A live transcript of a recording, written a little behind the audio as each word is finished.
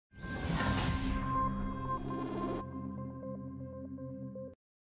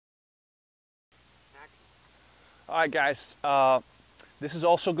Alright guys, this is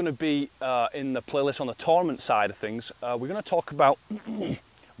also going to be in the playlist on the tournament side of things. We're going to talk about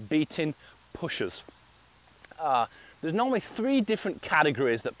beating pushers. There's normally three different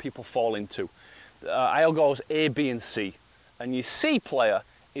categories that people fall into. I'll go as A, B and C. And your C player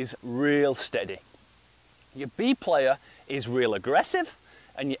is real steady. Your B player is real aggressive.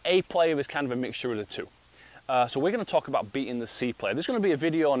 And your A player is kind of a mixture of the two. So we're going to talk about beating the C player. There's going to be a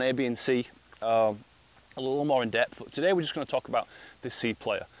video on A, B and C. A little more in depth, but today we're just going to talk about the C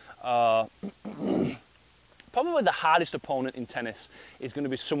player. Probably the hardest opponent in tennis is going to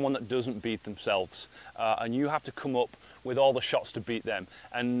be someone that doesn't beat themselves, and you have to come up with all the shots to beat them.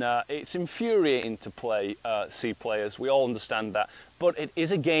 And it's infuriating to play C players, we all understand that, but it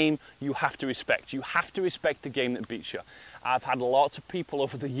is a game you have to respect. You have to respect the game that beats you. I've had lots of people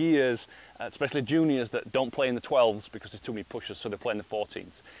over the years, especially juniors, that don't play in the 12s because there's too many pushers, so they play in the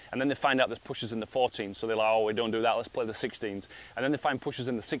 14s. And then they find out there's pushers in the 14s, so they're like, oh, we don't do that, let's play the 16s. And then they find pushers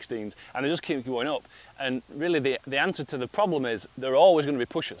in the 16s, and they just keep going up. And really, the answer to the problem is there are always going to be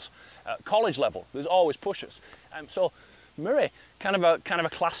pushers. At college level, there's always pushers. So Murray, kind of a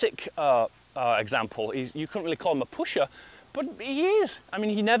classic example. You couldn't really call him a pusher, but he is. I mean,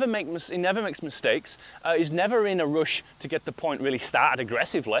 he never makes mistakes. He's never in a rush to get the point really started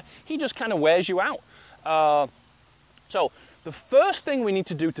aggressively. He just kind of wears you out. So the first thing we need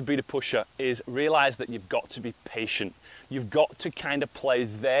to do to beat a pusher is realize that you've got to be patient. You've got to kind of play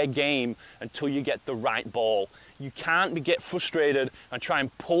their game until you get the right ball. You can't get frustrated and try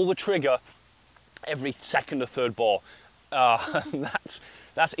and pull the trigger every second or third ball.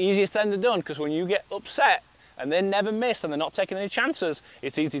 That's easiest said than done, because when you get upset and they never miss and they're not taking any chances,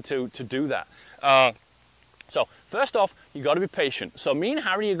 it's easy to do that. So first off, you've got to be patient. So me and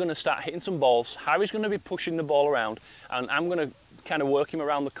Harry are going to start hitting some balls. Harry's going to be pushing the ball around, and I'm going to kind of work him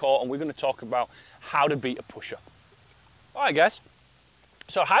around the court, and we're going to talk about how to beat a pusher. All right, guys.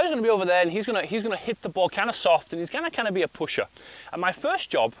 So Harry's going to be over there, and he's going to hit the ball kind of soft, and he's going to kind of be a pusher. And my first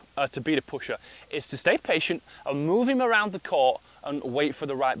job to beat a pusher is to stay patient and move him around the court and wait for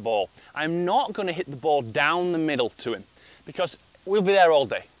the right ball. I'm not going to hit the ball down the middle to him, because we'll be there all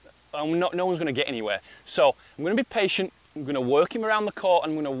day. And no one's going to get anywhere. So I'm going to be patient. I'm going to work him around the court,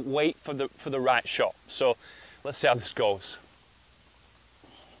 and I'm going to wait for the right shot. So let's see how this goes.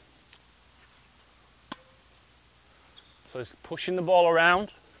 So he's pushing the ball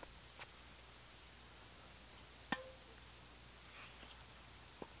around.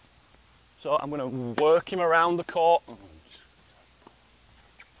 So I'm going to work him around the court.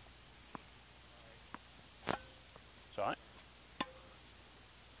 It's all right.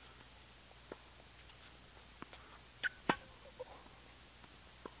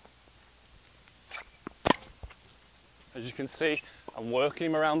 As you can see, I'm working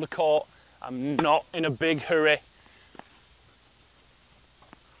him around the court. I'm not in a big hurry.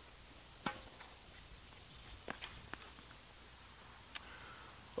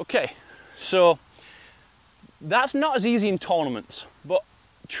 Okay, so that's not as easy in tournaments, but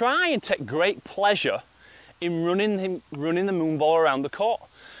try and take great pleasure in running the moon ball around the court.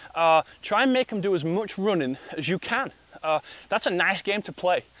 Try and make him do as much running as you can. That's a nice game to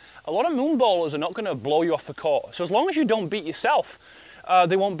play. A lot of moon ballers are not going to blow you off the court, so as long as you don't beat yourself,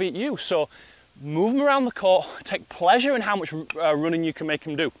 they won't beat you. So move them around the court, take pleasure in how much running you can make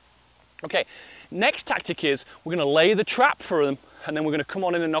them do. Okay, next tactic is we're going to lay the trap for them, and then we're going to come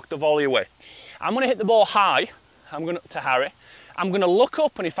on in and knock the volley away. I'm going to hit the ball high. To Harry. I'm going to look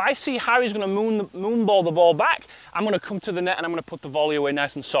up, and if I see Harry's going to moon ball the ball back, I'm going to come to the net and I'm going to put the volley away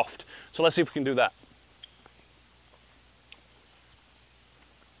nice and soft. So let's see if we can do that.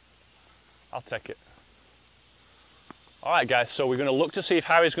 I'll take it. All right, guys, so we're going to look to see if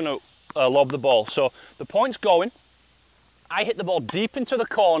Harry's going to lob the ball. So the point's going. I hit the ball deep into the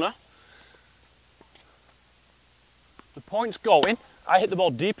corner. The point's going. I hit the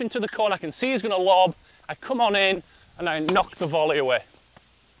ball deep into the corner. I can see he's going to lob. I come on in and I knock the volley away.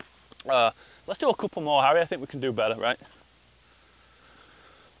 Let's do a couple more, Harry. I think we can do better, right?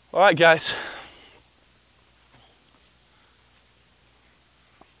 All right, guys.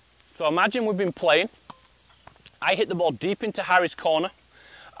 So imagine we've been playing. I hit the ball deep into Harry's corner.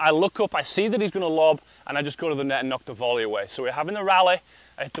 I look up, I see that he's going to lob, and I just go to the net and knock the volley away. So we're having the rally.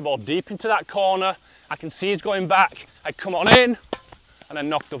 I hit the ball deep into that corner. I can see he's going back. I come on in, and I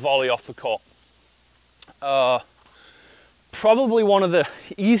knock the volley off the court. Probably one of the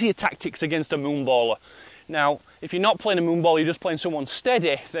easier tactics against a moon baller. Now, if you're not playing a moon ball, you're just playing someone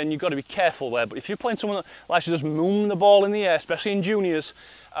steady, then you've got to be careful there. But if you're playing someone that likes to just moon the ball in the air, especially in juniors,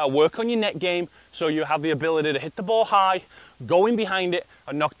 work on your net game so you have the ability to hit the ball high, go in behind it,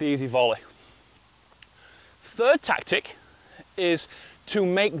 and knock the easy volley. third tactic is to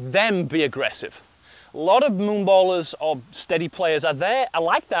make them be aggressive. A lot of moonballers or steady players are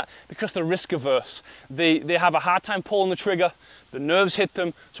like that because they're risk averse. They have a hard time pulling the trigger, the nerves hit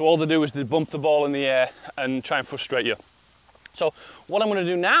them, so all they do is they bump the ball in the air and try and frustrate you. So what I'm going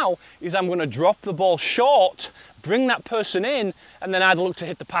to do now is I'm going to drop the ball short, bring that person in, and then either look to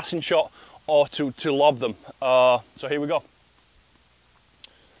hit the passing shot or to lob them. So here we go.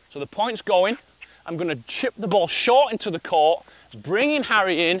 So the point's going. I'm going to chip the ball short into the court, bringing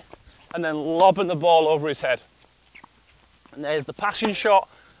Harry in, and then lobbing the ball over his head. And there's the passing shot.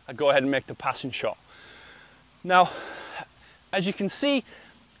 I go ahead and make the passing shot. Now, as you can see,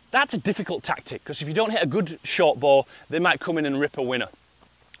 that's a difficult tactic because if you don't hit a good short ball, they might come in and rip a winner.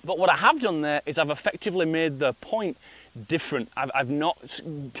 But what I have done there is I've effectively made the point different. I've not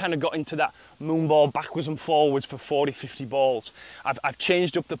kind of got into that moonball backwards and forwards for 40, 50 balls. I've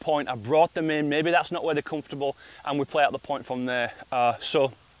changed up the point, I've brought them in, maybe that's not where they're comfortable, and we play out the point from there.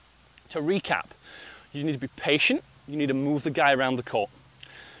 So to recap, you need to be patient, you need to move the guy around the court.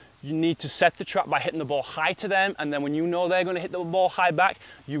 You need to set the trap by hitting the ball high to them, and then when you know they're going to hit the ball high back,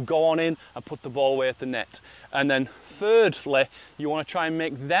 you go on in and put the ball away at the net. And then thirdly, you want to try and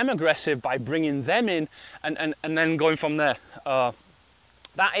make them aggressive by bringing them in and then going from there.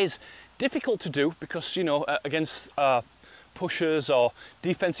 That is difficult to do because, you know, against pushers or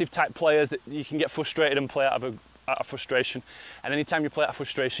defensive type players, that you can get frustrated and play out of frustration. And anytime you play out of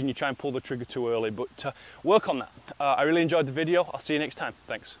frustration, you try and pull the trigger too early. But work on that. I really enjoyed the video. I'll see you next time.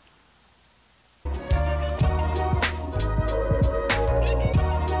 Thanks.